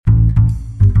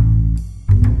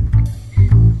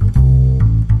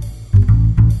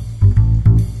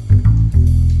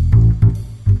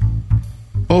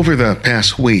Over the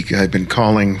past week, I've been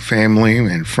calling family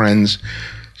and friends,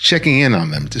 checking in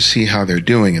on them to see how they're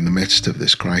doing in the midst of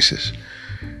this crisis.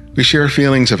 We share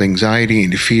feelings of anxiety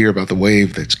and fear about the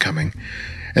wave that's coming,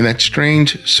 and that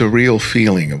strange, surreal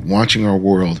feeling of watching our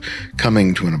world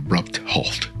coming to an abrupt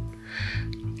halt.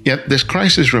 Yet this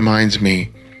crisis reminds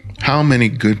me how many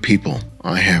good people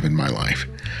I have in my life.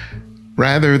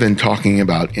 Rather than talking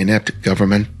about inept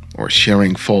government or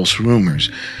sharing false rumors,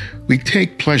 we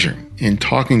take pleasure in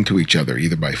talking to each other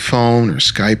either by phone or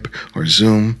Skype or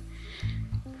Zoom.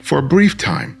 For a brief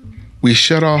time, we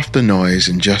shut off the noise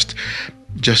and just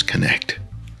connect.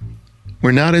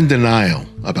 We're not in denial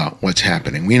about what's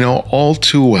happening. We know all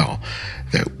too well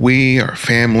that we, our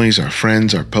families, our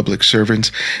friends, our public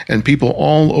servants, and people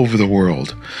all over the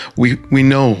world, we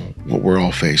know what we're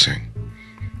all facing.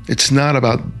 It's not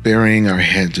about burying our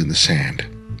heads in the sand.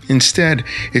 Instead,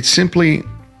 it's simply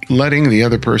letting the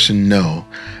other person know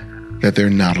that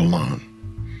they're not alone.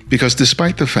 Because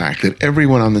despite the fact that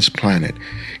everyone on this planet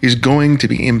is going to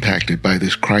be impacted by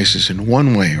this crisis in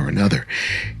one way or another,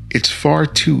 it's far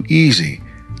too easy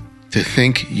to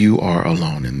think you are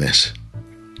alone in this.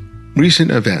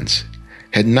 Recent events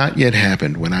had not yet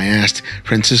happened when I asked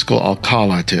Francisco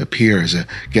Alcala to appear as a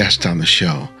guest on the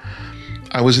show.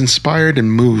 I was inspired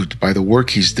and moved by the work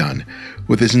he's done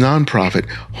with his nonprofit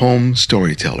Home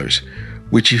Storytellers,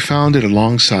 which he founded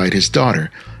alongside his daughter,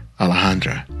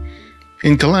 Alejandra.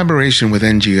 In collaboration with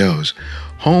NGOs,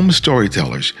 Home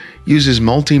Storytellers uses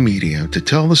multimedia to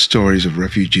tell the stories of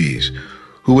refugees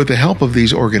who, with the help of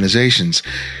these organizations,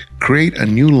 create a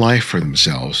new life for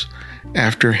themselves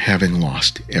after having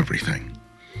lost everything.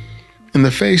 In the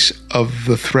face of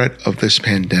the threat of this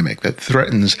pandemic that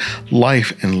threatens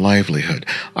life and livelihood,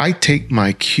 I take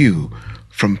my cue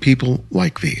from people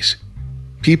like these.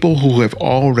 People who have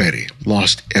already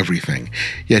lost everything,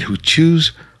 yet who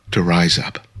choose to rise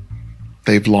up.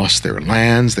 They've lost their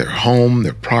lands, their home,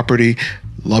 their property,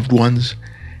 loved ones,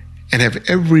 and have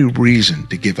every reason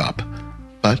to give up,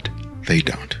 but they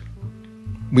don't.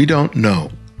 We don't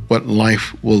know what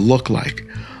life will look like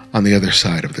on the other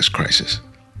side of this crisis.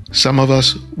 Some of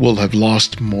us will have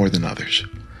lost more than others.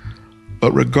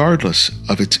 But regardless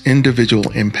of its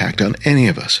individual impact on any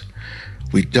of us,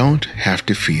 we don't have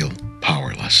to feel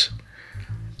powerless.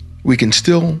 We can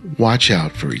still watch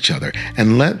out for each other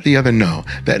and let the other know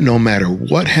that no matter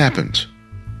what happens,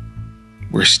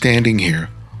 we're standing here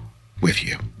with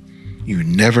you. You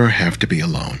never have to be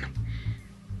alone.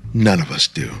 None of us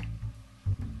do.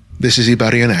 This is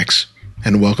Ibarian X,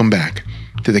 and welcome back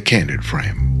to The Candid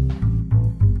Frame.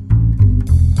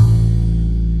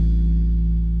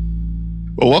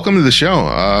 Well, welcome to the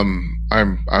show.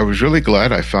 I was really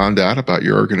glad I found out about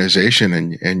your organization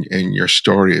and your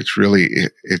story. It's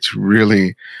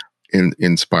really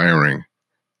inspiring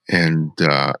and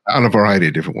on a variety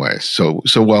of different ways. So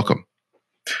welcome.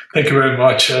 Thank you very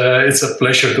much. It's a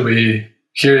pleasure to be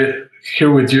here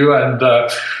with you and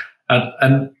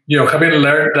having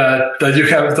learned that you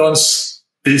have done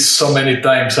this so many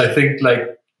times. I think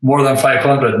like more than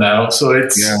 500 now. So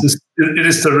it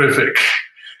is terrific.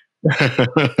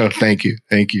 Thank you.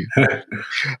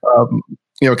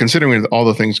 Considering all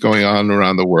the things going on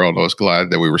around the world, I was glad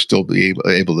that we were still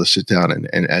able to sit down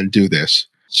and do this.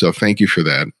 So thank you for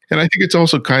that. And I think it's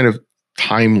also kind of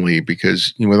timely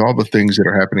because with all the things that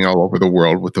are happening all over the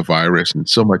world with the virus and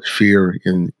so much fear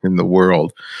in the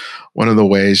world, one of the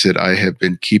ways that I have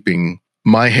been keeping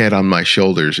my head on my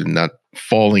shoulders and not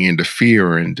falling into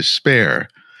fear and despair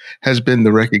has been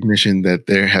the recognition that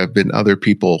there have been other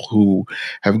people who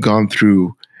have gone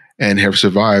through and have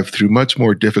survived through much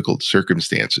more difficult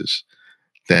circumstances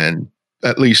than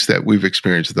at least that we've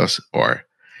experienced thus far.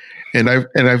 And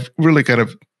I've really kind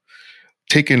of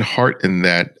taken heart in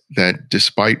that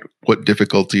despite what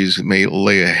difficulties may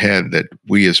lay ahead, that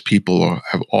we as people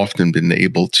have often been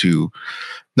able to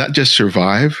not just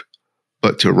survive,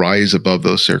 but to rise above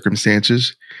those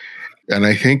circumstances. And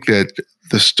I think that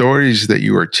the stories that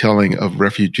you are telling of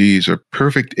refugees are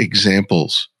perfect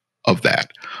examples of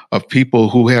that, of people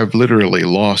who have literally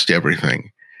lost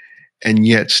everything and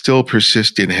yet still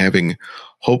persist in having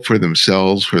hope for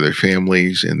themselves, for their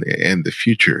families, and the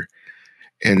future.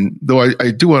 And though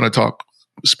I do want to talk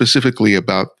specifically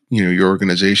about your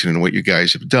organization and what you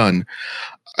guys have done,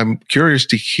 I'm curious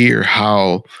to hear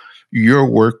how your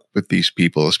work with these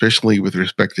people, especially with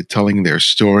respect to telling their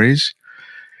stories,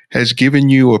 has given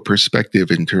you a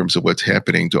perspective in terms of what's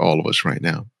happening to all of us right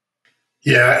now.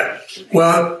 Yeah,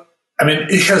 well, I mean,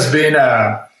 it has been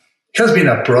a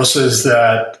process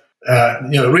that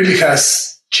really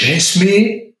has changed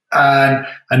me, and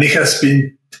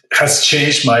it has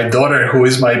changed my daughter, who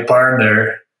is my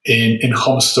partner in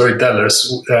Home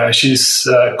Storytellers. She's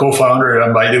co-founder,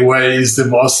 and by the way, is the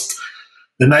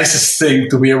nicest thing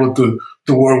to be able to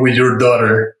work with your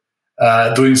daughter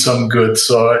doing some good.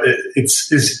 So it's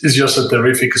just a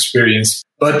terrific experience.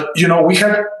 But we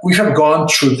have gone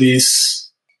through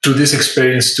this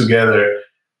experience together,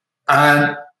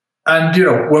 and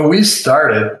when we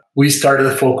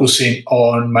started focusing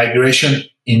on migration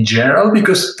in general,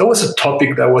 because that was a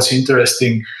topic that was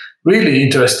really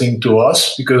interesting to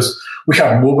us, because we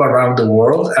have moved around the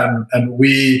world, and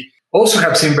we also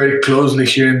have seen very closely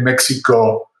here in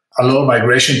Mexico a lot of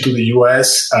migration to the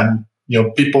US, and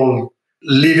people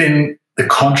leaving the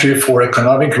country for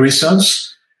economic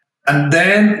reasons. And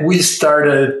then we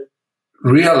started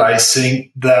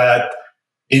realizing that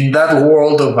in that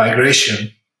world of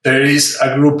migration, there is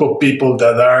a group of people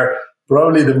that are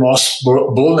probably the most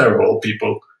vulnerable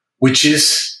people, which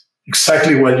is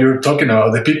exactly what you're talking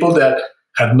about. The people that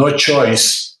have no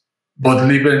choice but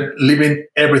leaving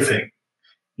everything,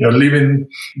 leaving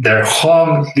their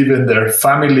home, leaving their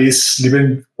families,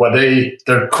 leaving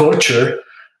their culture,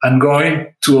 and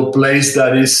going to a place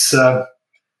that is,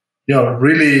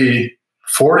 really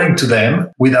foreign to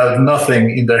them, without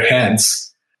nothing in their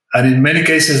hands, and in many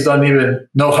cases don't even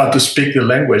know how to speak the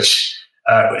language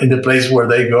in the place where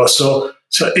they go. So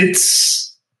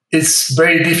it's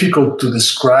very difficult to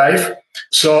describe.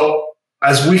 So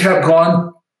as we have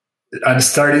gone and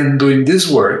started doing this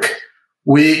work,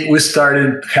 we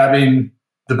started having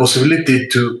the possibility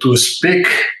to speak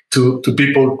to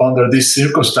people under these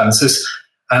circumstances,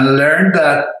 and learn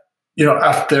that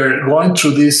after going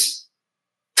through this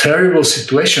terrible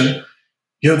situation,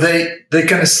 they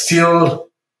can still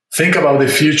think about the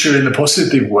future in a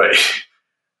positive way,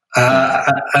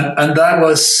 and that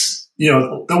was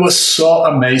so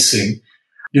amazing.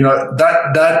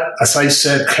 That, as I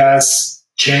said, has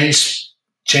changed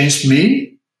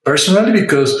me personally,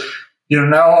 because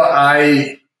now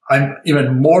I'm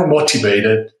even more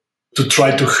motivated to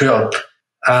try to help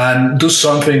and do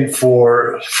something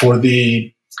for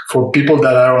people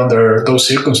that are under those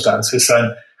circumstances.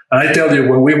 And I tell you,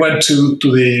 when we went to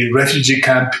the refugee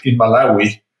camp in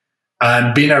Malawi,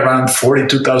 and being around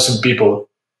 42,000 people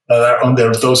that are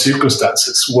under those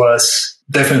circumstances was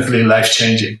definitely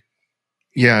life-changing.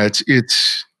 Yeah,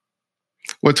 it's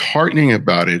what's heartening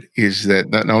about it is that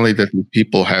not only that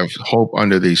people have hope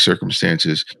under these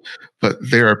circumstances, but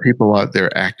there are people out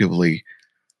there actively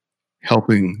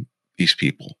helping these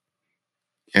people.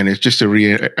 And it's just a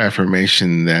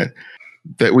reaffirmation that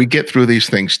we get through these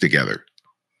things together,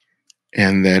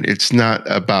 and that it's not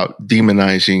about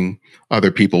demonizing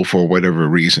other people for whatever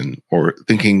reason, or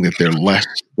thinking that they're less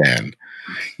than.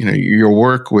 Your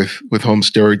work with Home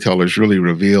Storytellers really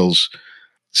reveals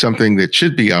something that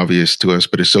should be obvious to us,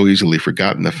 but is so easily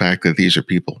forgotten: the fact that these are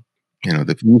people.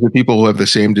 These are people who have the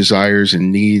same desires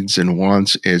and needs and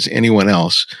wants as anyone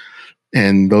else.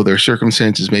 And though their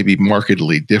circumstances may be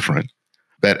markedly different,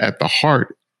 that at the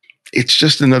heart, it's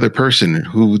just another person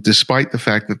who, despite the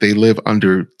fact that they live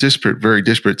under very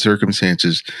disparate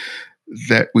circumstances,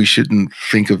 that we shouldn't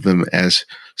think of them as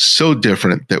so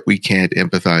different that we can't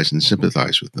empathize and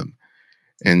sympathize with them.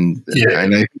 And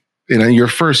your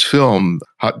first film,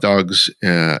 Hot Dogs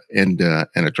and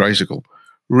a Tricycle,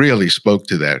 really spoke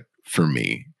to that for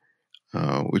me,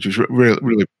 which was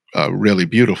really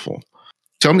beautiful.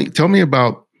 Tell me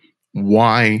about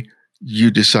why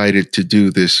you decided to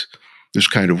do this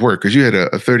kind of work, because you had a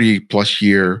 30+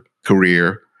 year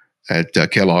career at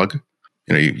Kellogg.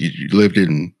 You lived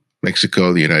in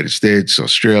Mexico, the United States,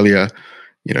 Australia.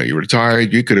 You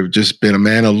retired. You could have just been a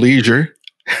man of leisure,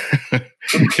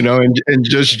 and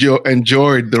just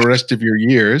enjoyed the rest of your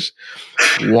years.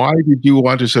 Why did you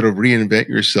want to sort of reinvent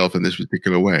yourself in this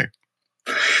particular way?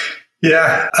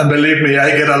 Yeah, and believe me,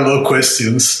 I get a lot of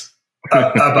questions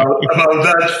about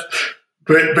that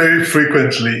very, very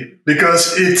frequently,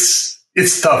 because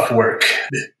it's tough work.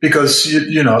 Because to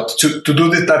do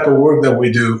the type of work that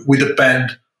we do, we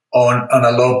depend on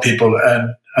a lot of people,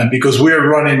 and because we are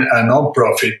running a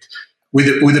nonprofit, we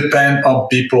depend on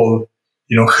people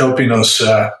helping us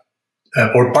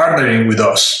or partnering with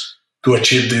us to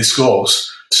achieve these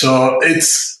goals. So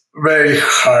it's very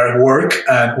hard work,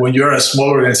 and when you're a small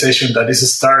organization that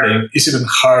is starting, it's even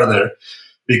harder,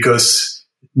 because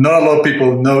not a lot of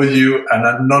people know you,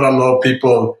 and not a lot of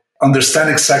people understand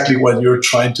exactly what you're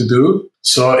trying to do.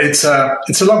 So it's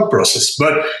a long process.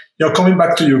 But coming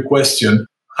back to your question,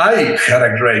 I had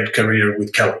a great career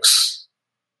with Kellogg's.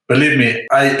 Believe me,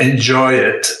 I enjoy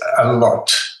it a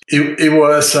lot. It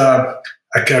was a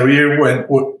career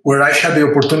where I had the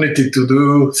opportunity to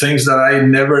do things that I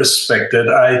never expected.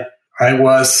 I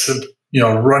was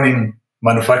running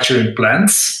manufacturing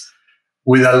plants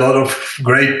with a lot of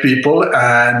great people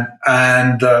and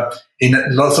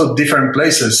in lots of different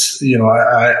places.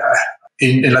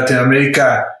 In Latin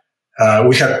America,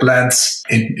 we had plants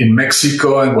in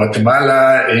Mexico, in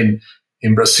Guatemala,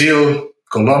 in Brazil,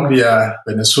 Colombia,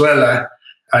 Venezuela,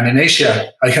 and in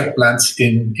Asia, I had plants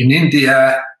in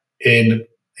India, in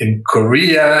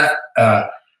Korea,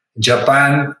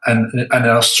 Japan, and in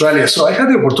Australia. So I had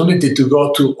the opportunity to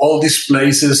go to all these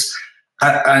places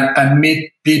and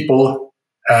meet people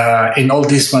in all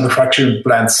these manufacturing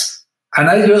plants. And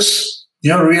I just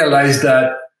realized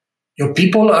that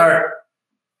people are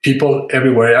people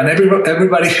everywhere, and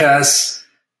everybody has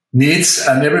needs,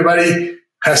 and everybody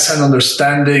has an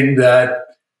understanding that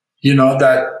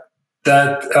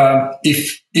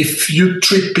if you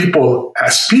treat people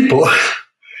as people,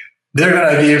 they're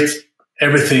gonna give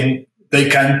everything they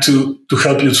can to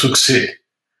help you succeed.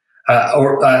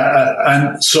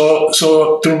 And so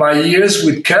through my years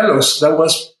with Kellogg's, that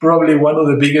was probably one of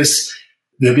the biggest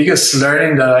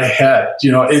learning that I had.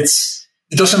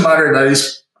 It doesn't matter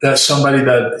that somebody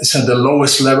that is at the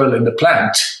lowest level in the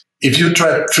plant. If you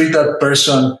treat that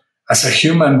person as a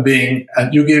human being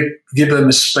and you give them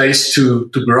a space to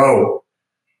grow,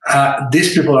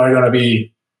 these people are going to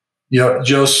be,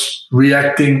 just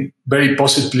reacting very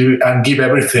positively and give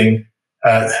everything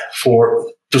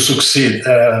to succeed.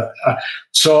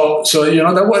 So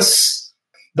that was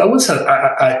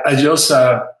just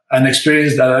an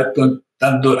experience that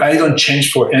I don't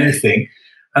change for anything,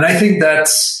 and I think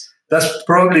that's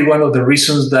probably one of the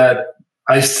reasons that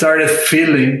I started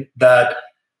feeling that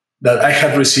I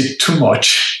had received too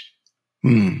much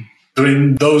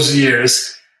during those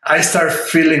years. I started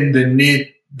feeling the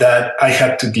need that I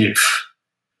had to give.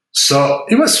 So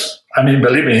it was,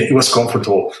 believe me, it was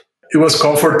comfortable. It was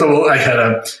comfortable. I had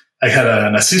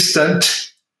an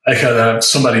assistant. I had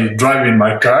somebody driving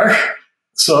my car.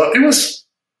 So it was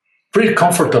pretty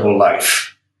comfortable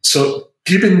life. So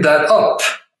giving that up,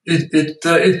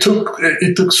 it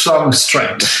took some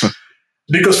strength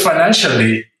because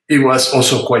financially it was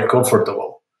also quite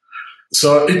comfortable.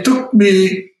 So it took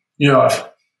me,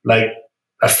 like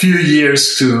a few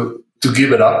years to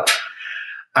give it up,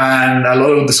 and a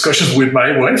lot of discussions with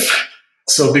my wife.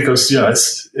 So because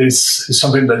it's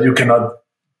something that you cannot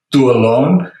do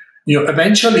alone.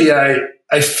 Eventually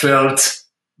I felt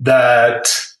that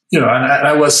and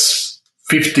I was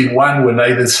 51 when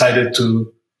I decided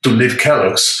to leave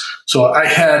Kellogg's. So I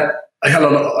had a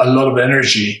lot of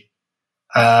energy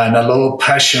and a lot of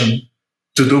passion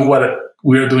to do what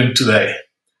we're doing today,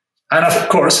 and of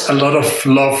course a lot of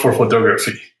love for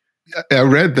photography. I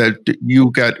read that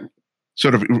you got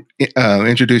sort of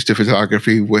introduced to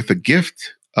photography with a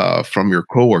gift from your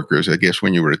coworkers, I guess,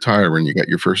 when you retired, when you got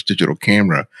your first digital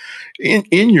camera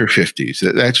in your 50s.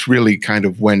 That's really kind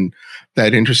of when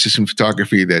that interest in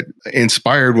photography that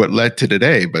inspired what led to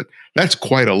today. But that's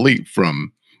quite a leap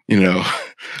from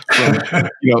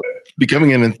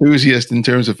becoming an enthusiast in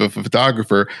terms of a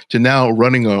photographer to now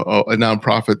running a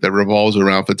nonprofit that revolves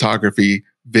around photography,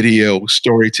 video,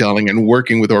 storytelling, and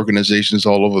working with organizations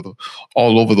all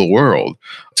over the world.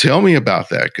 Tell me about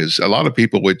that, because a lot of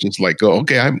people would just go,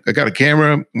 okay, I got a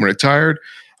camera, I'm retired,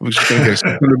 I'm just going to get a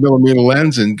 600 millimeter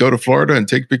lens and go to Florida and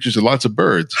take pictures of lots of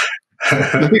birds.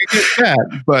 Nothing against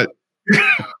that, but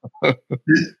it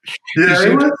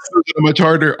was a much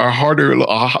harder,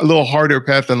 a little harder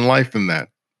path in life than that.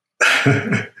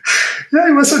 Yeah,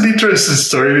 it was an interesting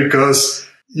story because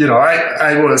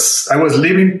I was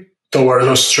leaving towards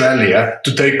Australia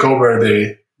to take over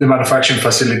the manufacturing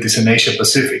facilities in Asia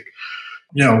Pacific.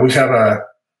 We have a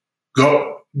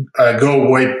go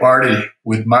away party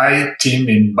with my team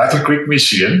in Battle Creek,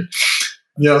 Michigan.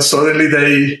 Suddenly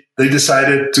they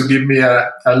decided to give me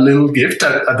a little gift.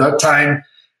 At that time,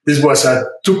 this was a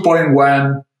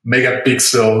 2.1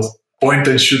 megapixel point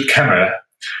and shoot camera.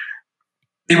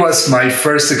 It was my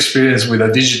first experience with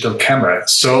a digital camera.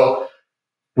 So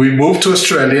we moved to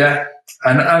Australia,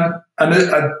 and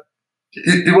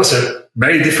it was a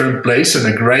very different place and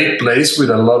a great place with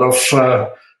a lot of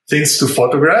things to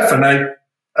photograph. And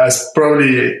as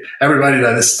probably everybody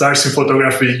that starts in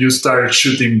photography, you start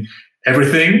shooting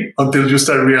everything until you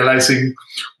start realizing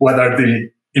what are the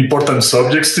important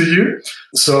subjects to you.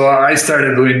 So I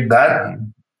started doing that,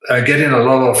 getting a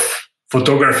lot of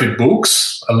photography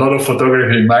books, a lot of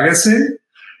photography magazine.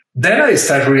 Then I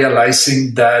started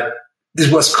realizing that this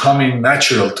was coming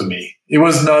natural to me. It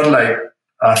was not like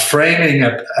framing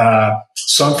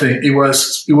something. It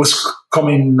was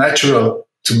coming natural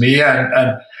to me,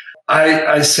 and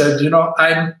I said,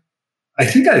 I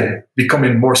think I'm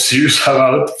becoming more serious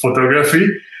about photography,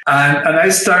 and I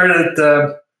started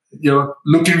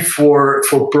looking for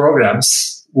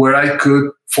programs where I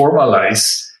could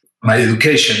formalize my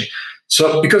education.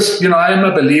 So, because, I am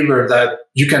a believer that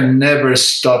you can never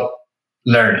stop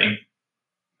learning.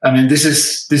 I mean, this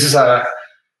is a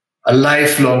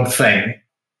lifelong thing.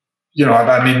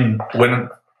 When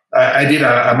I did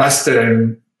a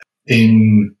master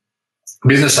in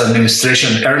business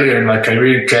administration earlier in my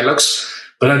career in Kellogg's,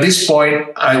 but at this point,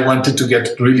 I wanted to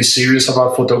get really serious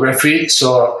about photography.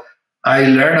 So I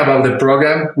learned about the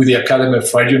program with the Academy of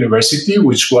Fire University,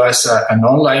 which was an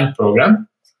online program.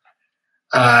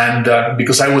 And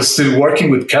because I was still working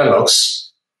with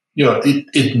Kellogg's,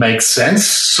 it makes sense.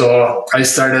 So I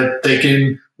started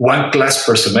taking one class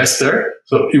per semester.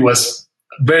 So it was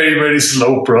a very, very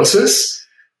slow process,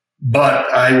 but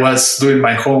I was doing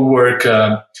my homework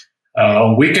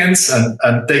on weekends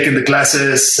and taking the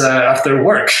classes after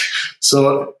work.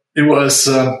 So it was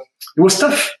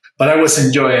tough, but I was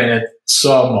enjoying it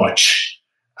so much.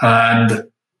 And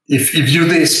if you do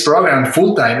this program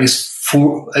full time, is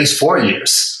 4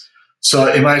 years. So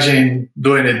imagine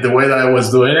doing it the way that I was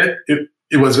doing it.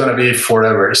 It was going to be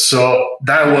forever. So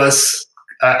that was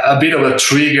a bit of a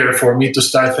trigger for me to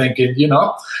start thinking,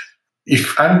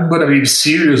 if I'm going to be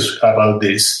serious about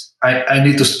this, I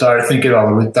need to start thinking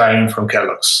about retiring from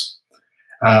Kellogg's.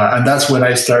 And that's when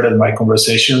I started my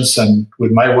conversations and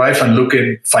with my wife and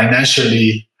looking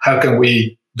financially, how can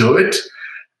we do it?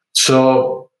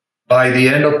 So by the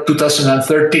end of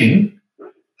 2013,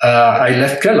 I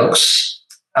left Kellogg's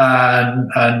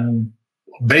and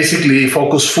basically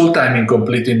focused full-time in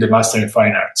completing the Master in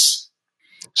Fine Arts.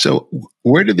 So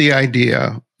where did the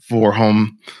idea for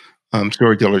home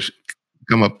storytellers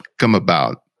come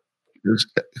about? Because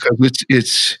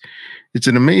it's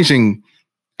an amazing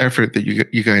effort that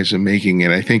you guys are making,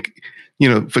 and I think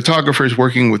photographers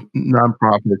working with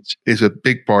nonprofits is a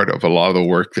big part of a lot of the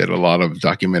work that a lot of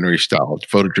documentary style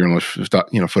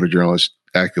photojournalists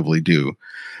actively do.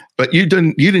 But you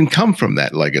didn't come from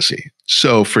that legacy,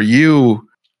 so for you,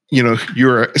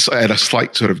 you're at a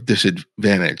slight sort of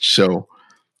disadvantage. So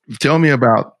tell me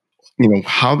about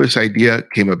how this idea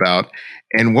came about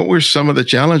and what were some of the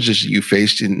challenges you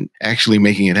faced in actually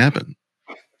making it happen?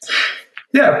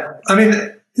 Yeah, I mean,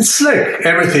 it's like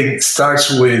everything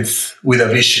starts with a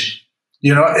vision.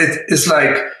 It's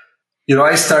like,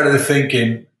 I started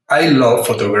thinking, I love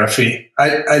photography.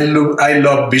 I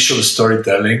love visual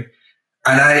storytelling,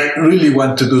 and I really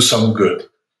want to do some good.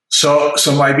 So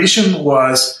my vision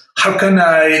was, how can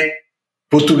I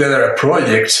put together a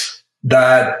project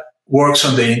that works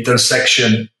on the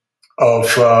intersection of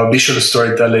visual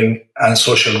storytelling and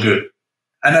social good?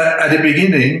 And at the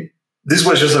beginning, this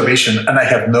was just a vision, and I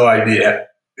had no idea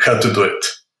how to do it.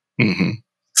 Mm-hmm.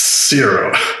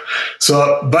 Zero.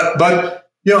 So, but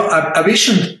a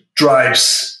vision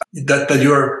drives that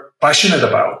you're passionate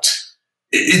about.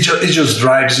 It just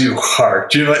drives you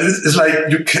hard. It's like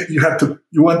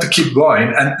you want to keep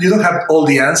going, and you don't have all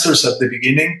the answers at the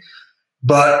beginning,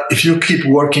 but if you keep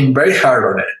working very hard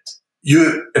on it,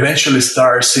 you eventually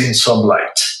start seeing some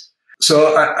light.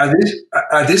 So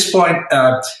at this point,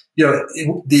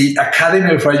 the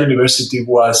Academy of Fire University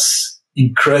was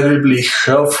incredibly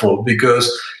helpful because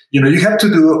you have to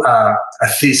do a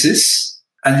thesis,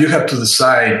 and you have to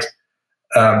decide.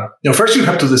 First you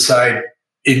have to decide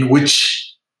in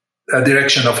which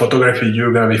direction of photography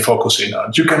you're going to be focusing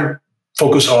on. You can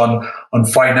focus on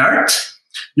fine art,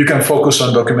 you can focus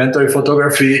on documentary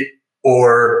photography,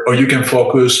 or you can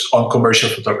focus on commercial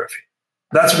photography.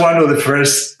 That's one of the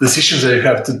first decisions that you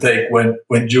have to take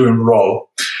when you enroll.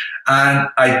 And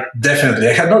I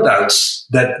had no doubts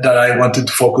that I wanted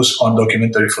to focus on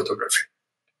documentary photography.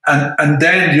 And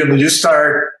then you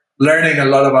start learning a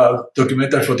lot about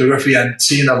documentary photography and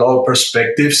seeing a lot of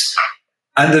perspectives.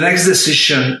 And the next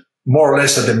decision, more or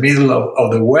less at the middle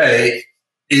of the way,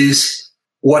 is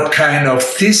what kind of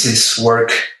thesis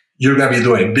work you're going to be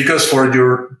doing. Because for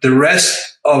the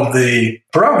rest of the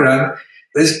program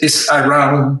is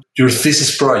around your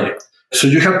thesis project. So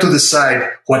you have to decide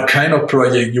what kind of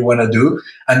project you want to do.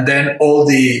 And then all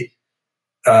the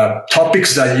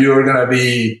topics that you're going to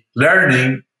be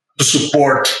learning to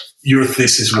support your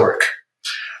thesis work.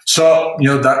 So,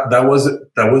 that was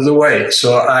the way.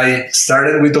 So I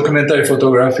started with documentary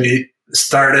photography,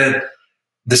 started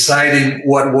deciding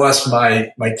what was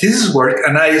my thesis work,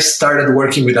 and I started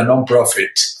working with a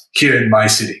nonprofit here in my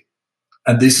city.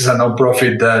 And this is a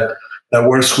nonprofit that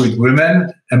works with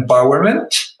women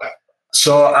empowerment.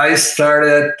 So I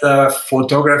started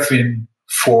photographing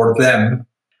for them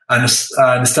and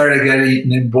started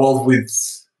getting involved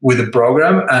with the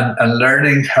program and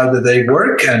learning how do they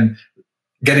work and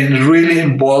getting really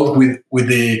involved with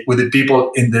the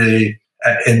people in the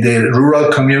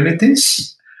rural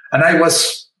communities. And I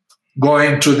was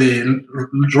going to the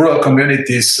rural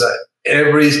communities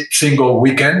every single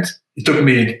weekend. It took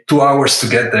me 2 hours to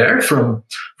get there from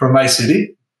my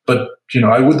city, but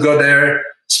I would go there,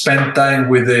 spend time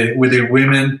with the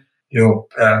women,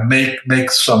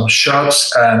 make some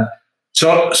shots, and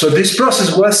so this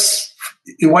process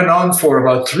went on for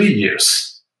about 3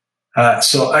 years.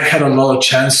 So I had a lot of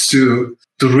chance to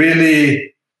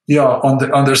really,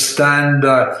 understand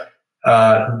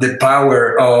the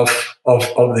power of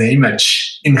the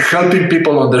image in helping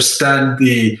people understand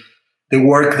the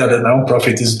work that a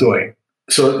nonprofit is doing.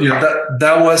 So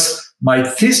that was my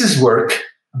thesis work,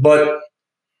 but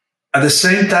at the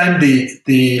same time,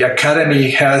 the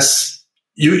academy has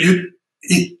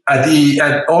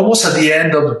almost at the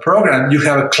end of the program, you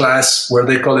have a class where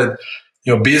they call it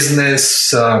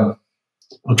business. I'm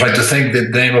trying to think the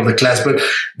name of the class, but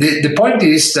the point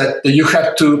is that you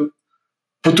have to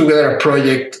put together a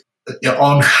project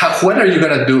on what are you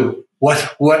going to do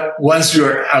what once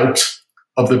you're out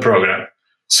of the program.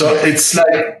 So it's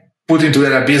like putting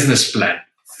together a business plan.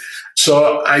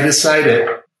 So I decided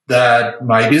that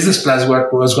my business plan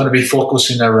was going to be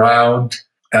focusing around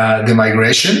the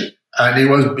migration, and it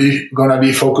was going to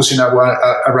be focusing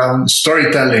around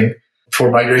storytelling for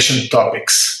migration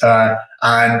topics. So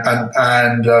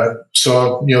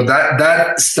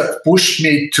that pushed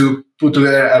me to put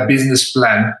together a business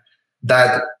plan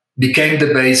that became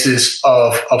the basis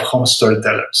of Home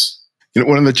Storytellers.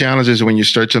 One of the challenges when you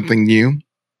start something new,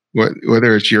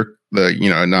 whether it's a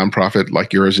nonprofit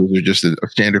like yours or just a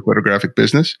standard photographic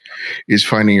business, is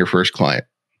finding your first client.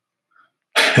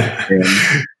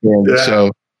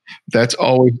 So that's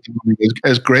always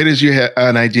as great as you have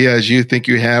an idea as you think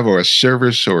you have, or a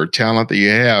service or talent that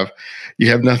you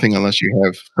have nothing unless you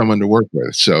have someone to work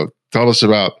with. So tell us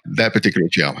about that particular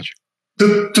challenge.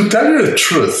 To tell you the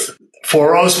truth,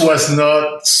 for us was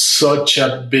not such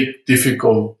a big,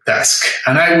 difficult task.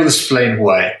 And I will explain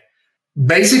why.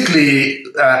 Basically,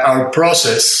 our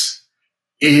process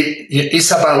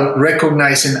is about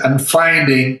recognizing and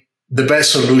finding the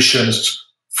best solutions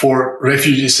for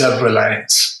refugee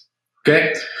self-reliance.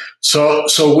 Okay, so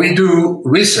we do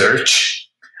research,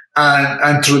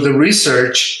 and through the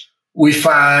research, we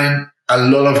find a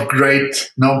lot of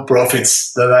great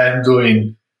nonprofits that I am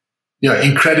doing,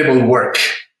 incredible work.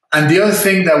 And the other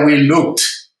thing that we looked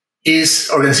is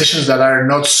organizations that are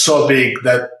not so big,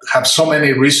 that have so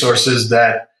many resources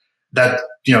that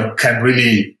can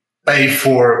really pay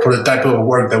for the type of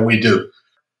work that we do.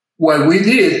 What we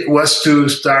did was to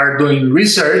start doing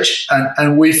research,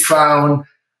 and we found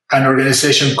an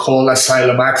organization called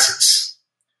Asylum Access.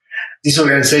 This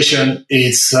organization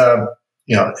is,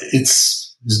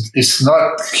 it's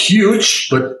not huge,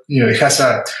 but it has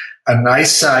a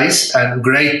nice size and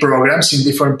great programs in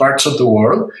different parts of the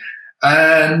world.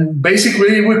 And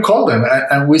basically, we called them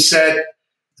and we said,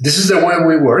 "This is the way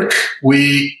we work.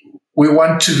 We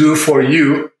want to do for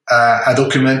you a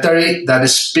documentary that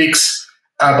speaks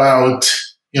about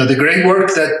the great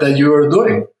work that you are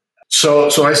doing." So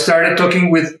I started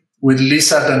talking with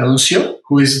Lisa D'Annunzio,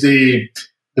 who is the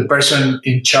person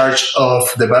in charge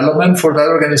of development for that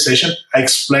organization. I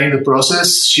explained the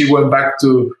process. She went back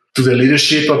to the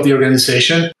leadership of the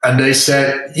organization, and they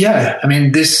said, "Yeah, I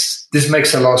mean, this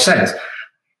makes a lot of sense."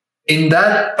 In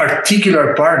that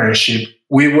particular partnership,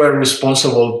 we were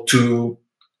responsible to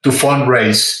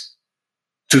fundraise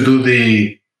to do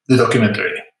the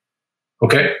documentary.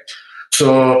 Okay,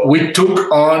 so we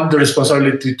took on the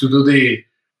responsibility to do the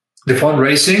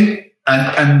fundraising,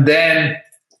 and then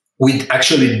we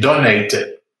actually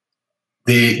donated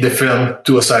the film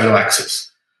to Asylum Access.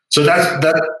 So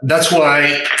that's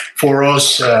why for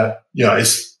us,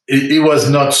 it was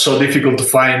not so difficult to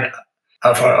find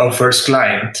our first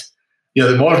client.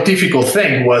 The more difficult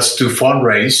thing was to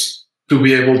fundraise to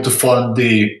be able to fund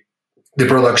the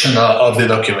production of the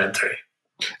documentary.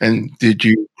 And did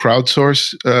you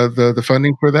crowdsource the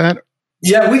funding for that?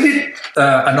 Yeah, we did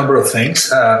a number of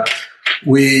things.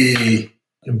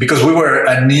 Because we were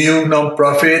a new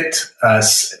nonprofit,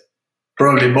 as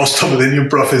probably most of the new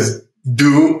profits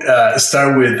do,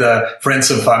 start with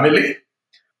friends and family.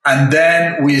 And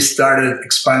then we started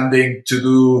expanding to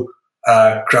do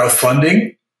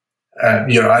crowdfunding.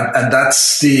 And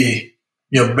that's the,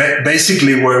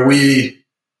 basically where we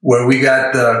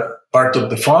got the part of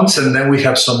the funds. And then we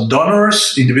have some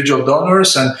donors, individual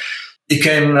donors, and it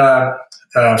came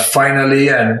finally.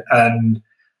 And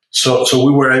so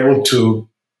we were able to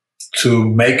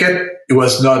make it. It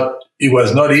was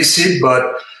not easy,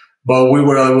 but we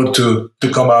were able to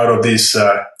come out of this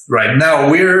right now.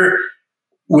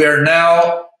 We are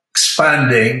now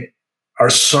expanding our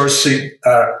sourcing,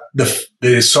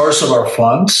 the source of our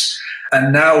funds,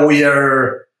 and now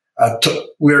we're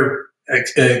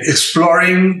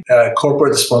exploring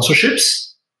corporate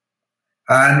sponsorships,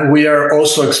 and we are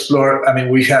also exploring. I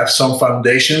mean, we have some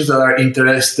foundations that are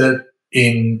interested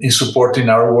in supporting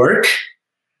our work.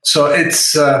 So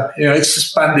it's it's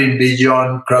expanding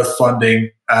beyond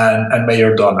crowdfunding and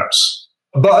major donors.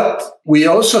 But we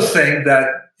also think that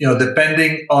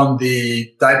depending on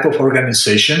the type of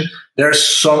organization, there are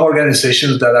some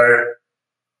organizations that are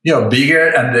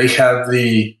bigger and they have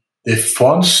the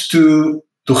funds to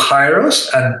hire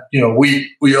us, and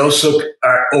we also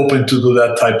are open to do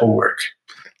that type of work.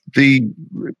 The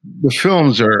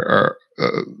films are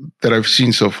that I've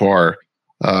seen so far.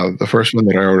 The first one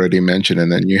that I already mentioned,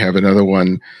 and then you have another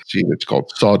one. It's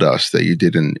called Sawdust that you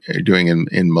did doing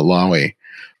in Malawi.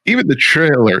 Even the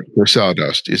trailer for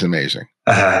Sawdust is amazing.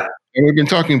 Uh-huh. And we've been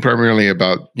talking primarily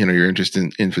about your interest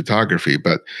in photography,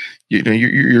 but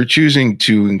you're choosing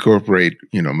to incorporate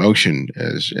motion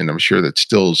and I'm sure that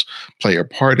stills play a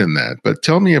part in that. But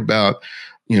tell me about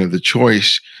the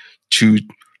choice to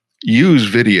use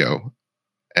video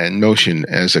and motion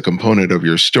as a component of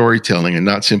your storytelling and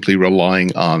not simply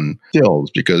relying on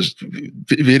stills, because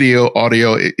video,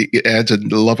 audio, it adds a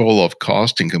level of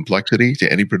cost and complexity to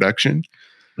any production.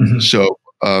 Mm-hmm. So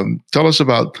tell us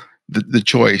about the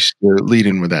choice to lead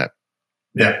in with that.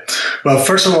 Yeah. Well,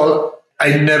 first of all,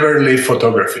 I never leave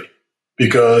photography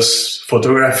because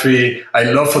I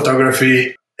love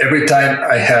photography. Every time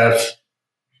I have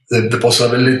the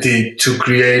possibility to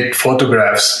create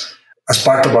photographs as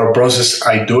part of our process,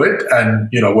 I do it. And,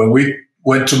 when we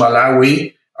went to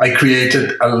Malawi, I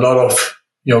created a lot of,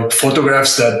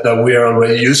 photographs that we are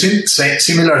already using.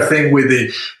 Similar thing with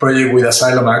the project with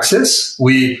Asylum Access.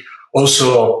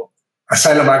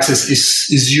 Asylum Access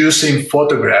is using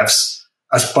photographs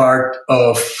as part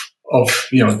of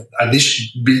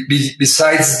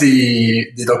besides the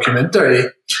documentary,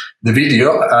 the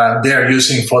video, they are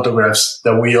using photographs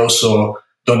that we also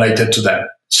donated to them.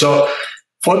 So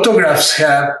photographs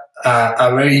have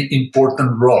a very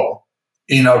important role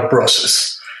in our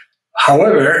process.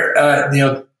 However,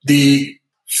 the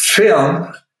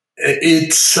film,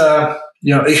 it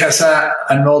has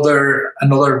another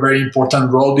very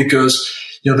important role because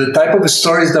the type of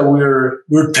stories that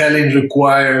we're telling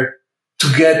require to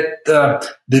get the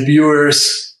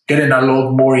viewers getting a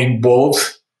lot more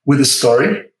involved with the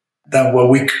story than what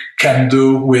we can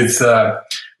do with the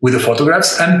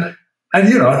photographs. And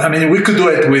we could do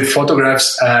it with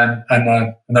photographs and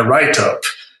a write-up.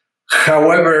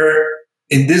 However,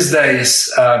 in these days,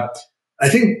 I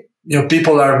think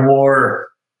people are more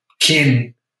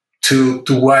keen to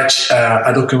watch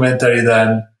a documentary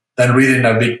than reading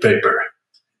a big paper.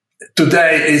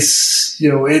 Today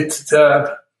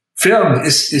film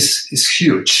is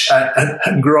huge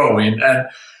and growing,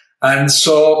 and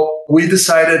so we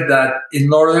decided that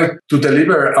in order to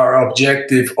deliver our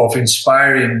objective of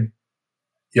inspiring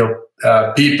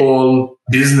people,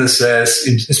 businesses,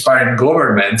 inspiring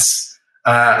governments,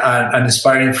 and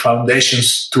inspiring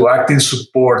foundations to act in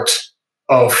support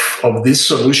of these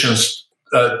solutions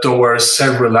towards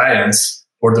self-reliance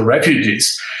for the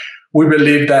refugees, we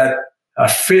believe that a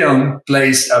film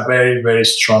plays a very, very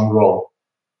strong role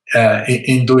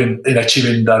in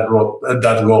achieving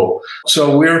that goal.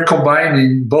 So we're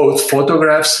combining both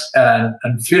photographs and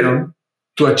film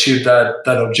to achieve that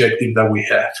objective that we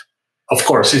have. Of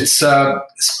course, it's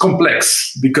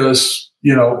complex because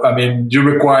you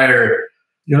require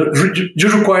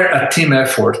a team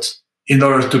effort in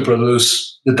order to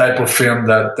produce the type of film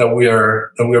that we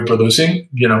are producing.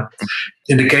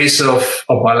 In the case of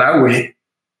Malawi,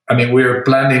 we're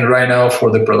planning right now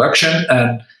for the production,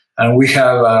 and we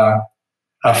have a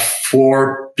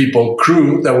 4-people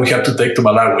crew that we have to take to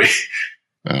Malawi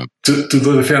to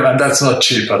do the film, and that's not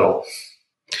cheap at all.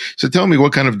 So tell me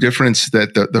what kind of difference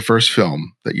that the first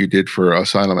film that you did for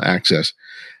Asylum Access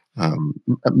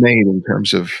made in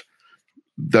terms of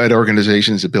that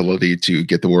organization's ability to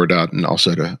get the word out and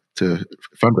also to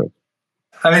fundraise.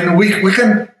 We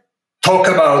can talk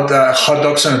about hot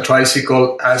dogs on a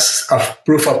tricycle as a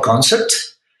proof of concept.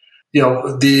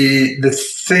 The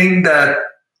thing that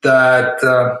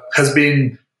has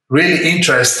been really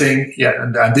interesting,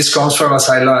 and this comes from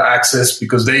Asylum Access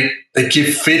because they keep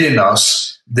feeding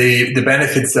us the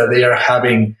benefits that they are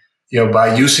having,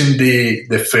 by using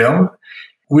the film.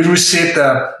 We received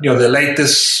the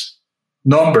latest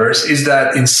numbers is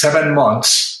that in 7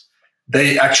 months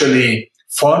they actually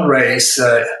fundraised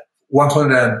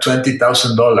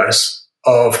 $120,000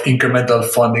 of incremental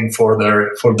funding for their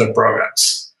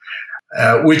programs.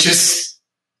 which is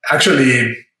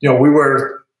actually, we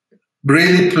were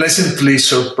really pleasantly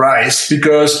surprised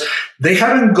because they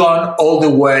haven't gone all the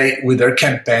way with their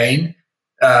campaign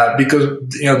because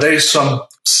there is some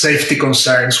safety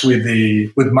concerns with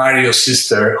Mario's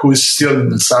sister, who is still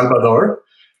in El Salvador.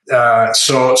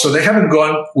 So they haven't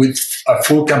gone with a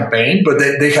full campaign, but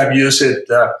they have used it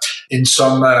in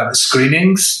some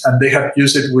screenings, and they have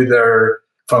used it with their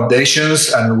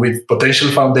foundations and with potential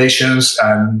foundations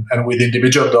and with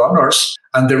individual donors.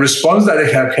 And the response that they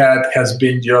have had has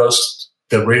been just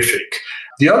terrific.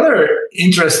 The other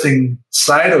interesting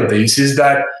side of this is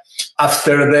that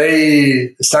after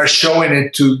they start showing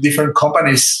it to different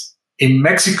companies in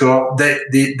Mexico,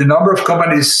 the number of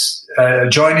companies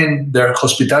joining their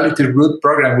hospitality route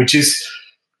program, which is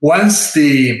once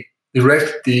the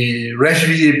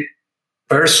refugee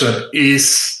person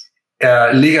is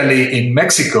legally in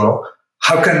Mexico,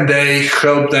 how can they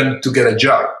help them to get a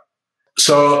job?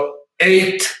 So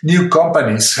 8 new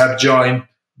companies have joined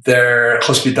their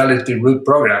hospitality route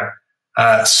program.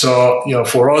 So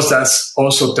for us, that's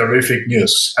also terrific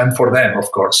news, and for them,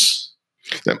 of course.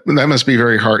 That must be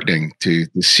very heartening to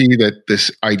see that this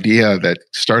idea that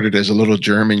started as a little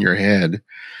germ in your head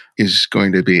is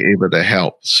going to be able to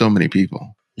help so many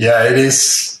people. Yeah, it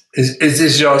is. It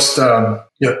is just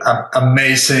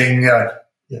amazing.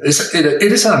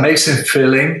 It is an amazing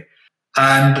feeling,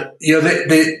 and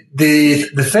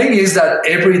the thing is that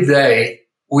every day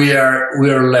we are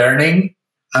learning,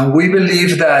 and we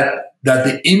believe that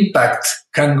the impact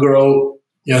can grow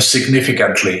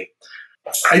significantly.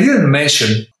 I didn't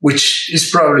mention, which is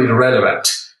probably relevant,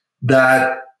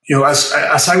 that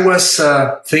as I was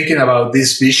thinking about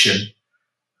this vision,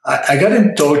 I got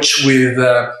in touch with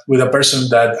a person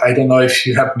that I don't know if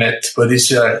you have met, but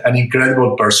is an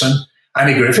incredible person,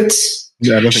 Annie Griffiths.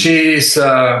 Yeah, she is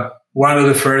one of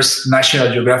the first National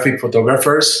Geographic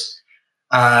photographers,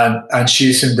 and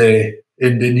she's in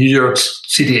the New York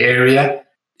City area.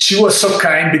 She was so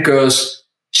kind because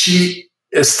she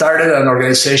started an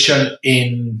organization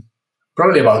in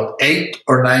probably about 8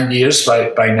 or 9 years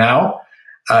by now.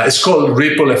 It's called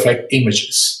Ripple Effect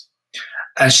Images.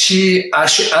 And she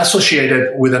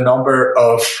associated with a number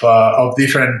of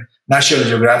different National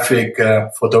Geographic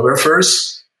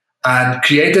photographers and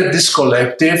created this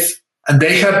collective. And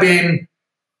they have been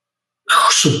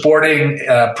supporting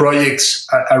projects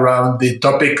around the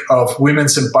topic of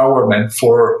women's empowerment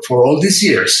for all these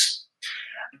years.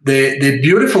 The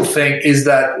beautiful thing is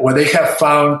that what they have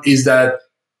found is that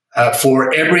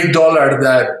for every dollar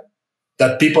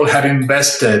that people have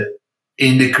invested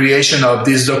in the creation of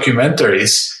these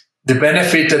documentaries, the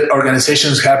benefited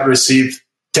organizations have received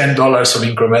 $10 of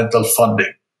incremental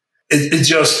funding. It's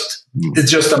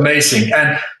just amazing.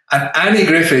 And Annie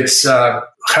Griffiths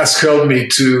has helped me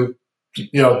to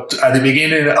at the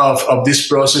beginning of this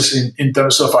process in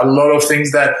terms of a lot of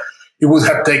things that it would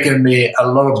have taken me a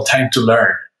lot of time to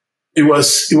learn. It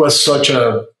was such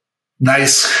a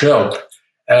nice help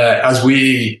as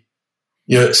we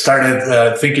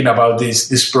started thinking about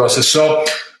this process. So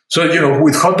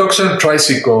with Hot Dogs and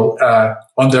Tricycle,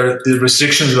 under the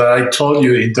restrictions that I told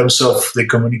you in terms of the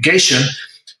communication,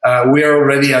 we are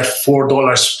already at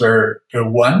 $4 per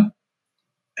one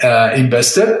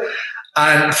invested.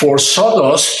 And for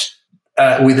Sawdust,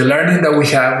 with the learning that we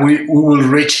have, we will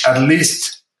reach at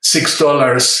least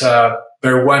 $6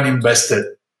 per one invested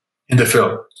in the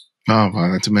film. Oh, wow,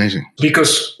 that's amazing.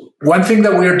 Because one thing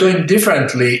that we are doing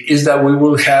differently is that we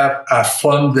will have a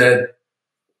funded,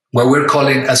 what we're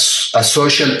calling a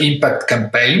social impact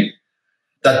campaign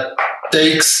that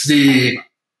takes the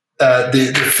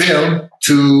film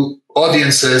to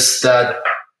audiences that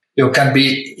can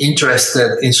be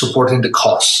interested in supporting the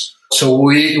cause. So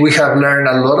we have learned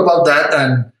a lot about that,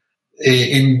 and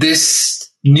in this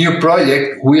new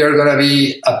project, we are going to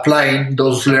be applying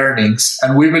those learnings,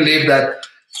 and we believe that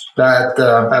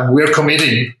and we're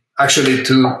committing actually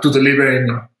to delivering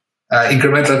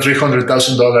incremental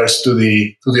 $300,000 to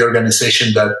the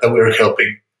organization that we're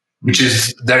helping, which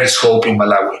is There Is Hope in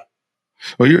Malawi.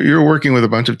 Well, you're working with a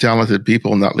bunch of talented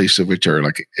people, not least of which are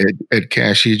like Ed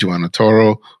Cashy, Joanna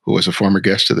Toro, who was a former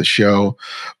guest of the show.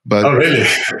 But oh, really?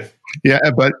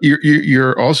 Yeah, but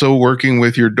you're also working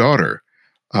with your daughter,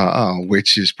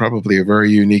 which is probably a very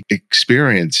unique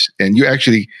experience. And you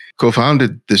actually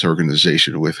co-founded this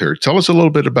organization with her. Tell us a little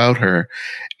bit about her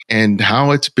and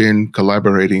how it's been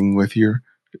collaborating with your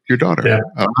daughter,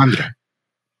 Andra.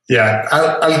 Yeah,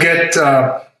 I'll get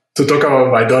to talk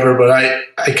about my daughter, but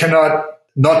I cannot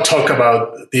not talk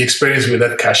about the experience with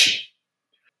Ed Cashy.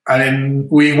 I mean,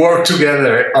 we worked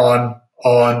together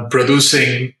on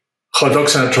producing Hot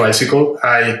Dogs and a Tricycle.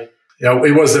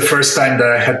 it was the first time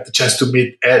that I had the chance to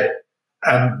meet Ed.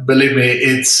 And believe me,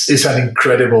 it's an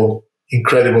incredible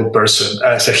person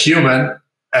as a human,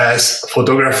 as a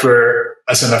photographer,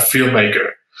 as a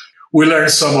filmmaker. We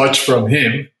learned so much from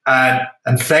him.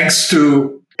 And thanks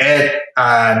to Ed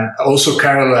and also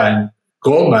Caroline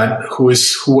Goldman, who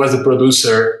was the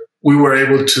producer, we were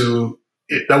able to,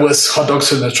 that was Hot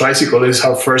Dogs on a Tricycle. It's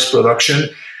our first production.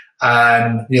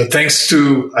 And, thanks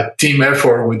to a team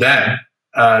effort with them,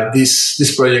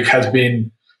 this project has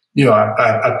been,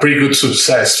 a pretty good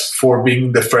success for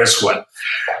being the first one.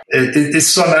 It's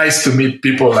so nice to meet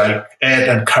people like Ed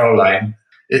and Caroline.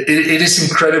 It is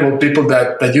incredible people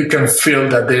that you can feel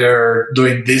that they are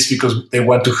doing this because they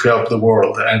want to help the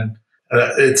world. And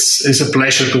it's a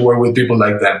pleasure to work with people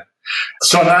like them.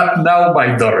 So now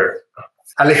my daughter,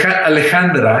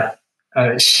 Alejandra,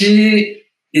 she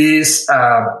is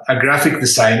a graphic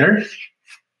designer.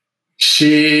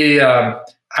 She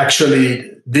actually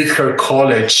did her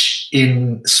college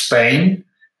in Spain.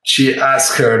 She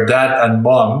asked her dad and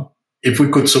mom if we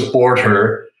could support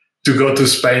her to go to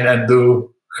Spain and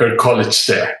do her college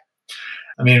there.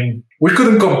 I mean, we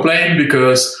couldn't complain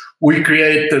because we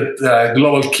created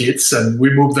Global Kids and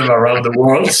we moved them around the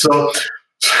world. So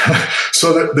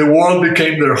the world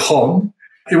became their home.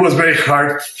 It was very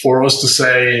hard for us to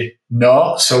say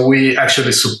no. So we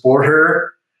actually support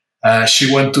her.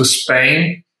 She went to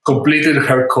Spain, completed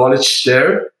her college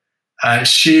there, and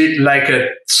she liked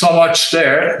it so much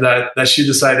there that she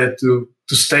decided to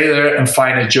stay there and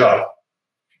find a job.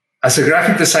 As a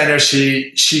graphic designer,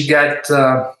 she got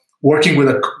working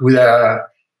with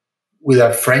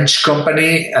a French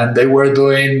company, and they were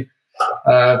doing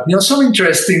some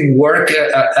interesting work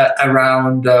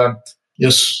around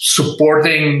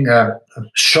supporting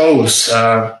shows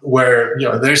where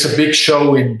there's a big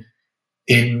show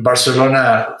in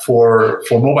Barcelona for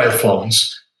mobile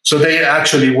phones. So they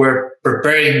actually were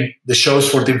preparing the shows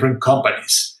for different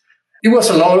companies. It was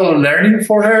a lot of learning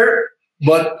for her,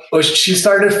 but she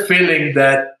started feeling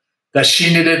that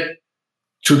she needed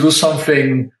to do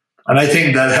something. And I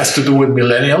think that has to do with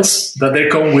millennials, that they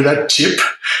come with that chip.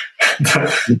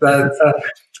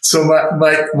 So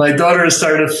my daughter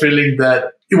started feeling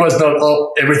that it was not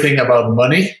everything about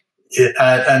money,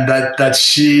 and that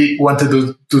she wanted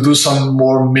to do some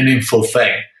more meaningful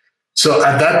thing. So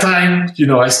at that time,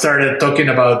 I started talking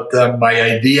about my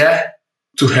idea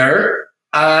to her,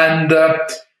 and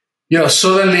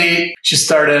suddenly she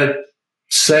started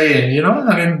saying,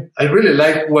 I really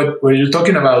like what you're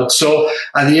talking about. So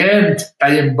at the end,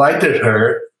 I invited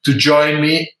her to join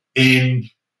me in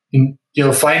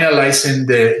finalizing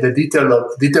the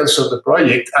details of the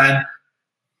project. And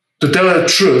to tell the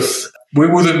truth, we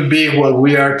wouldn't be what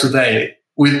we are today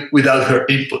without her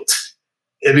input,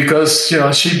 because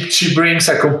she brings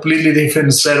a completely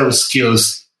different set of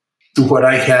skills to what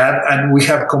I have, and we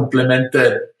have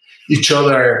complemented each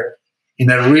other in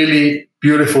a really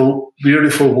beautiful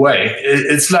way.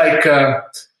 It's like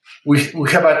we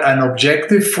have an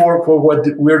objective for what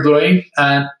we're doing,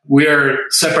 and we are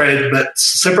separated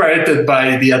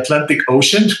by the Atlantic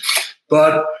Ocean,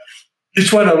 but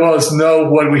each one of us know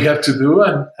what we have to do,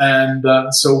 and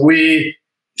so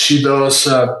she does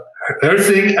her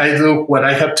thing, I do what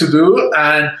I have to do,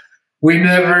 and we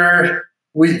never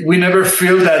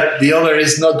feel that the other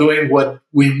is not doing what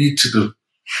we need to do.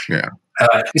 Yeah,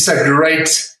 it's a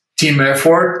great team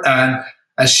effort, and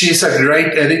she's a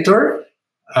great editor.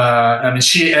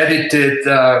 She edited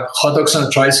Hot Dogs on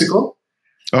a Tricycle.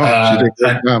 Oh, she did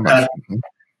a great job.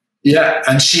 Yeah,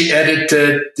 and she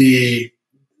edited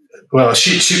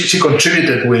she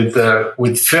contributed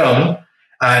with film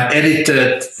and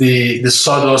edited the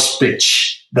Sawdust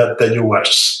pitch that you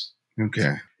watched.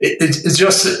 Okay. It's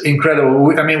just incredible.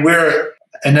 We're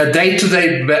on a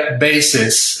day-to-day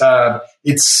basis.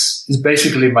 It's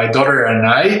basically my daughter and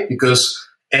I, because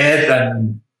Ed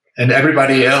and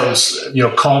everybody else,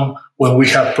 come when we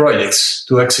have projects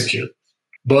to execute.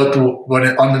 But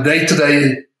on the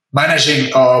day-to-day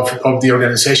managing of the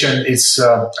organization, it's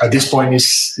at this point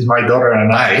is my daughter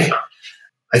and I.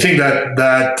 I think that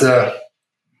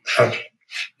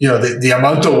the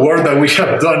amount of work that we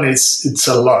have done it's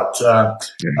a lot,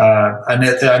 and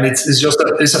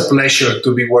it's a pleasure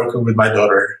to be working with my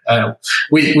daughter.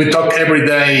 We talk every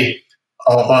day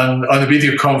on a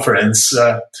video conference,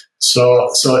 so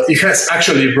it has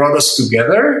actually brought us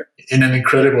together in an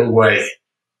incredible way.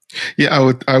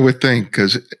 Yeah, I would think,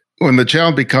 because when the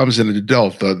child becomes an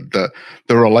adult, the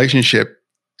relationship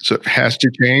sort of has to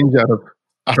change out of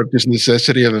just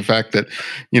necessity of the fact that,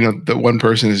 that one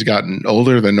person has gotten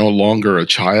older, they're no longer a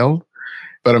child.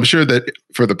 But I'm sure that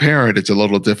for the parent, it's a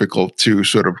little difficult to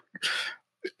sort of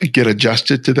get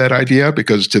adjusted to that idea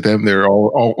because to them they're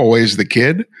always the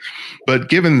kid. But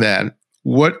given that,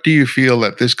 what do you feel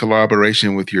that this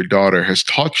collaboration with your daughter has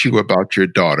taught you about your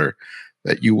daughter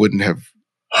that you wouldn't have?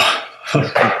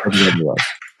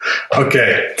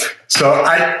 Okay, so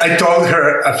I told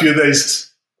her a few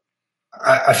days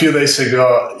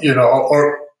ago,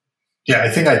 I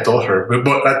think I told her,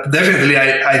 but definitely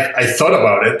I thought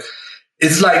about it.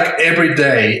 It's like every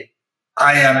day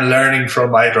I am learning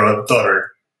from my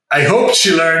daughter. I hope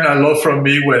she learned a lot from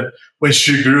me when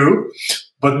she grew,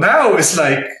 but now it's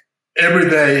like every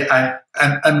day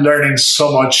I'm learning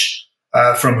so much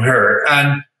from her,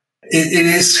 and it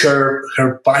is her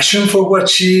passion for what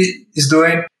she is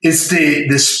doing. It's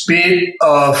the speed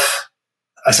of,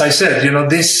 as I said,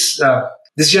 this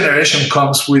generation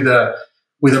comes with a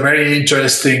very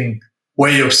interesting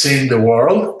way of seeing the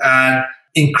world and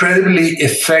incredibly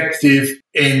effective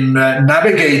in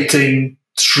navigating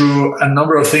through a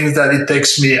number of things that it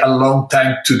takes me a long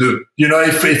time to do.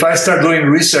 If I start doing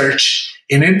research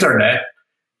in internet,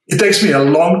 it takes me a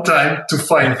long time to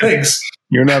find things.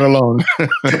 You're not alone.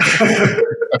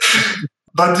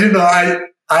 But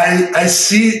I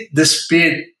see the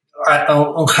speed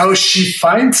on how she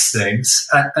finds things,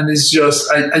 and it's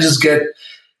just I just get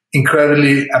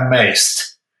incredibly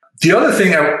amazed. The other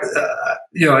thing,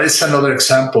 it's another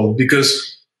example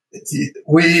because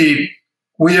we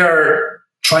are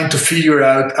trying to figure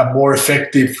out a more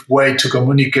effective way to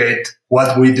communicate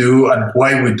what we do and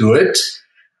why we do it.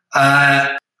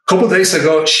 A couple of days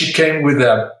ago, she came with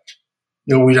a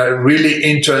really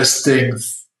interesting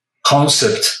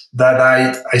concept that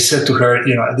I said to her,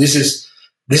 this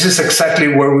is exactly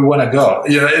where we want to go.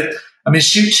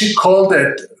 She called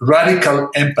it radical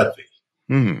empathy.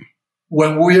 Mm-hmm.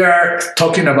 When we are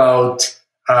talking about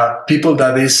people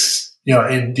that is,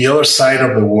 in the other side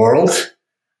of the world,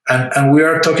 and we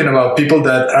are talking about people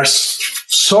that are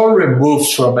so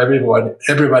removed from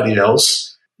everybody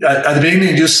else. At the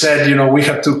beginning, you said, we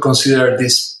have to consider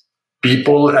these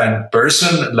people and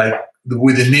person like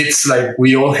with the needs like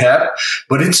we all have,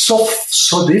 but it's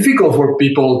so difficult for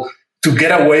people to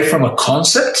get away from a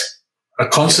concept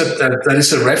that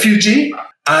is a refugee,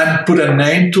 and put a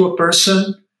name to a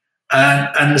person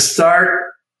and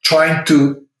start trying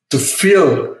to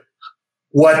feel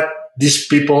what these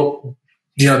people,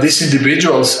 these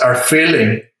individuals are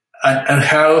feeling and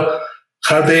how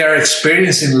they are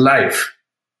experiencing life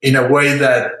in a way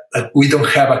that we don't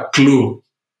have a clue.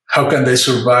 How can they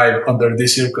survive under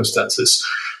these circumstances?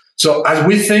 So as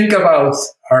we think about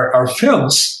our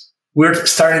films, we're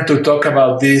starting to talk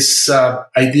about this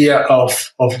idea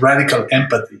of radical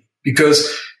empathy because,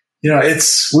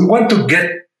 we want to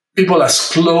get people as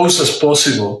close as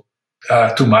possible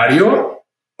to Mario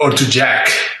or to Jack.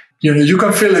 You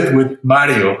can feel it with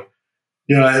Mario.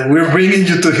 We're bringing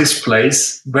you to his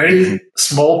place, very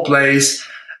small place.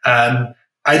 And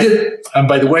and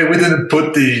by the way, we didn't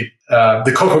put the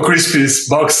Cocoa Krispies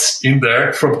box in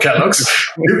there from Kellogg's.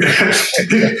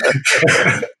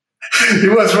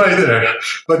 It was right there.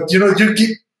 But, you give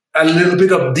a little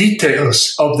bit of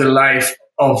details of the life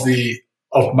of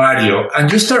Mario,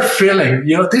 and you start feeling,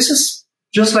 this is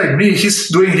just like me. He's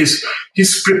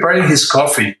he's preparing his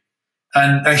coffee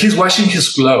and he's washing his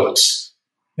clothes.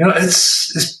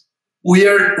 We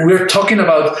are talking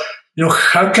about,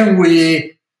 how can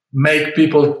we make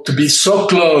people to be so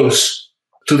close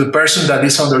to the person that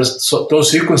is under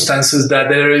those circumstances that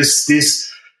there is this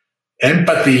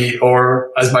empathy,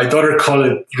 or as my daughter called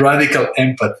it, radical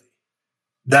empathy,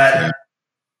 that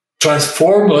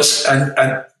transform us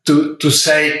and to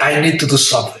say, I need to do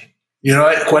something.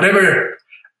 Whatever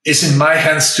is in my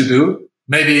hands to do,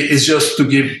 maybe it's just to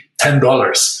give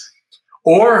 $10,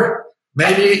 or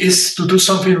maybe it's to do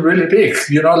something really big,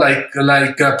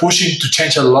 like pushing to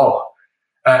change a law.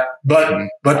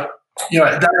 But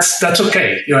that's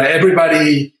okay.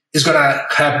 Everybody is going to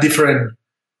have different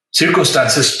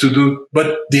circumstances to do,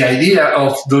 but the idea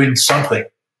of doing something,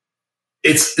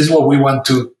 is what we want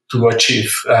to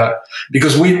achieve,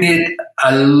 because we need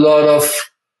a lot of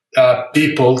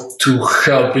people to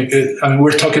help.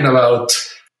 We're talking about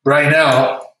right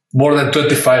now more than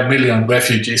 25 million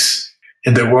refugees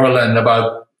in the world and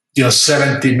about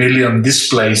 70 million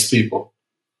displaced people.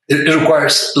 It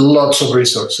requires lots of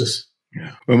resources.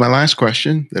 Yeah. Well, my last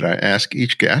question that I ask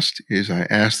each guest is I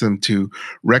ask them to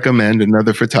recommend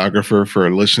another photographer for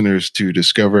our listeners to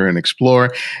discover and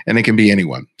explore. And it can be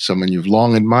anyone, someone you've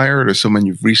long admired or someone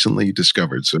you've recently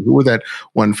discovered. So who would that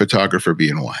one photographer be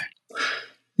and why?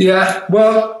 Yeah,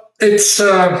 well, it's,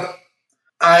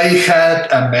 I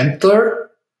had a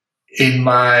mentor in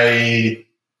my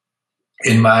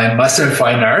Master in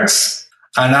Fine Arts.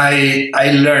 And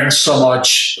I learned so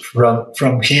much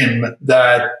from him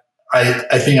that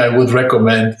I think I would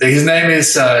recommend. His name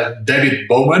is David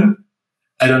Bowman.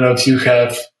 I don't know if you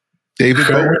have David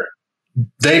heard.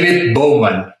 Bowman? David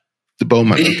Bowman. The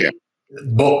Bowman, okay.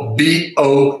 Bouman.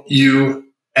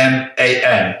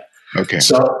 Okay.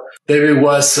 So David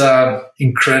was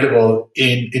incredible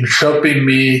in helping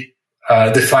me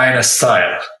define a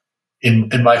style in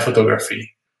my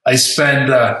photography. I spent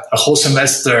a whole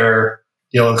semester,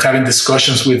 having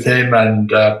discussions with him and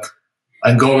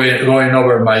going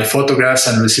over my photographs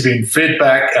and receiving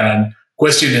feedback and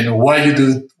questioning why you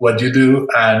do what you do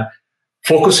and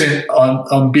focusing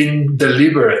on being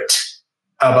deliberate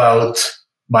about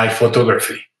my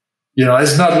photography.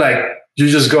 It's not like you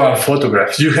just go and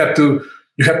photograph. You have to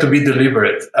be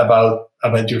deliberate about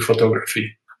your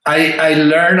photography. I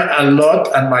learned a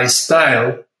lot, and my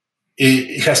style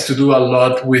it has to do a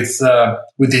lot with the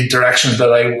interactions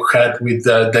that I had with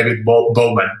David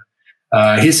Bowman.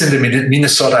 He's in the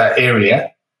Minnesota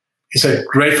area. He's a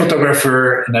great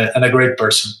photographer and a great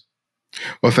person.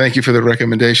 Well, thank you for the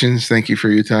recommendations. Thank you for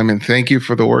your time, and thank you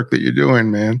for the work that you're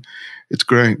doing, man. It's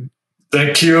great.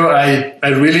 Thank you. I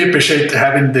really appreciate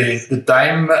having the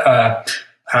time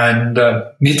and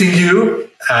meeting you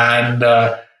and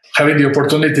having the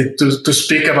opportunity to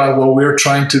speak about what we're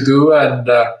trying to do and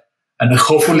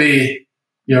hopefully,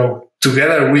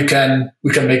 together we can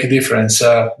make a difference.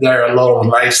 There are a lot of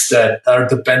lives that are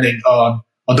depending on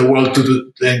the world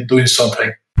doing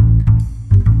something.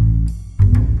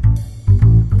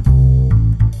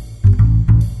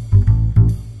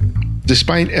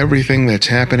 Despite everything that's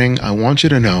happening, I want you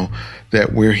to know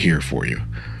that we're here for you.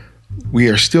 We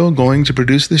are still going to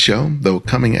produce the show, though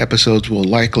coming episodes will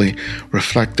likely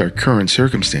reflect our current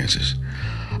circumstances.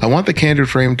 I want the Candid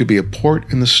Frame to be a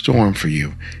port in the storm for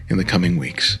you in the coming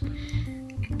weeks.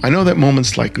 I know that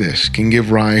moments like this can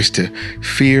give rise to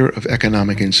fear of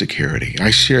economic insecurity. I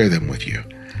share them with you.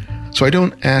 So I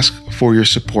don't ask for your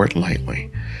support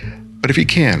lightly. But if you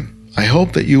can, I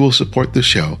hope that you will support the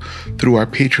show through our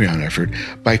Patreon effort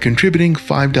by contributing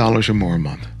 $5 or more a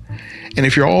month. And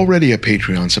if you're already a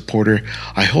Patreon supporter,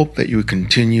 I hope that you would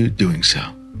continue doing so.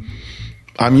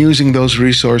 I'm using those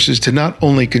resources to not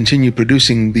only continue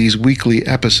producing these weekly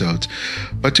episodes,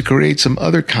 but to create some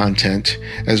other content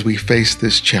as we face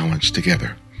this challenge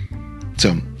together.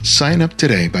 So sign up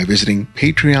today by visiting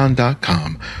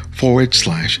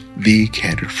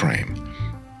patreon.com/thecandidframe.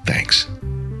 Thanks.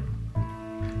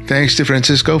 Thanks to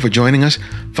Francisco for joining us.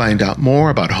 Find out more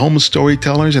about home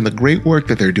storytellers and the great work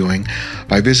that they're doing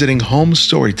by visiting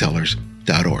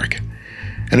homestorytellers.org.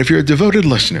 And if you're a devoted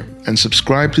listener and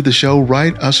subscribe to the show,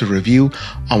 write us a review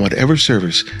on whatever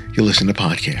service you listen to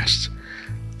podcasts.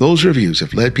 Those reviews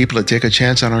have led people to take a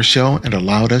chance on our show and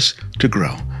allowed us to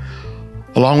grow.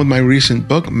 Along with my recent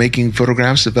book, Making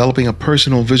Photographs, Developing a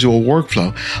Personal Visual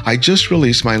Workflow, I just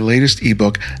released my latest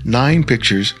ebook, 9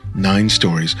 Pictures, 9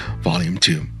 Stories, Volume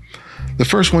 2. The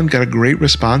first one got a great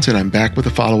response, and I'm back with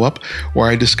a follow-up where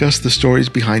I discuss the stories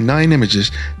behind 9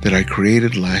 images that I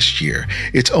created last year.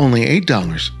 It's only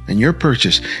 $8, and your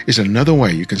purchase is another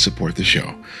way you can support the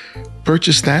show.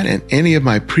 Purchase that and any of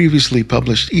my previously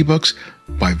published ebooks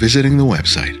by visiting the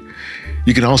website.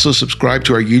 You can also subscribe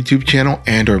to our YouTube channel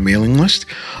and our mailing list.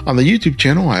 On the YouTube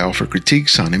channel, I offer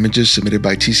critiques on images submitted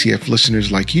by TCF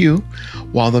listeners like you,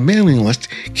 while the mailing list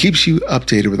keeps you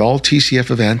updated with all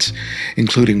TCF events,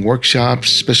 including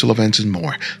workshops, special events, and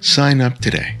more. Sign up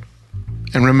today.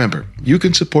 And remember, you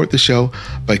can support the show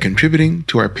by contributing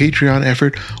to our Patreon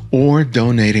effort or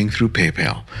donating through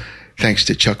PayPal. Thanks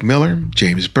to Chuck Miller,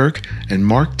 James Burke, and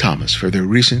Mark Thomas for their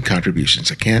recent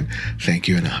contributions. I can't thank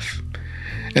you enough.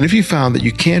 And if you found that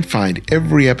you can't find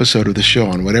every episode of the show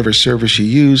on whatever service you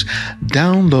use,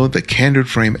 download the Candid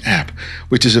Frame app,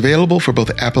 which is available for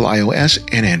both Apple iOS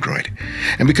and Android.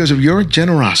 And because of your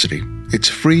generosity, it's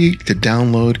free to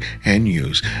download and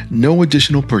use. No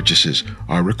additional purchases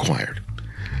are required.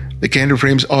 The Candid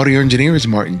Frame's audio engineer is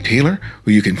Martin Taylor, who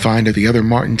you can find at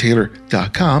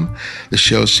theothermartintaylor.com. The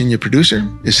show's senior producer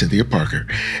is Cynthia Parker.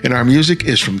 And our music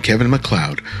is from Kevin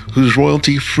MacLeod, whose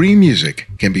royalty-free music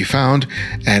can be found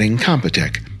at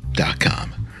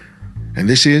incompetech.com. And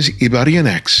this is Ibarian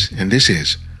X, and this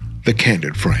is The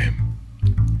Candid Frame.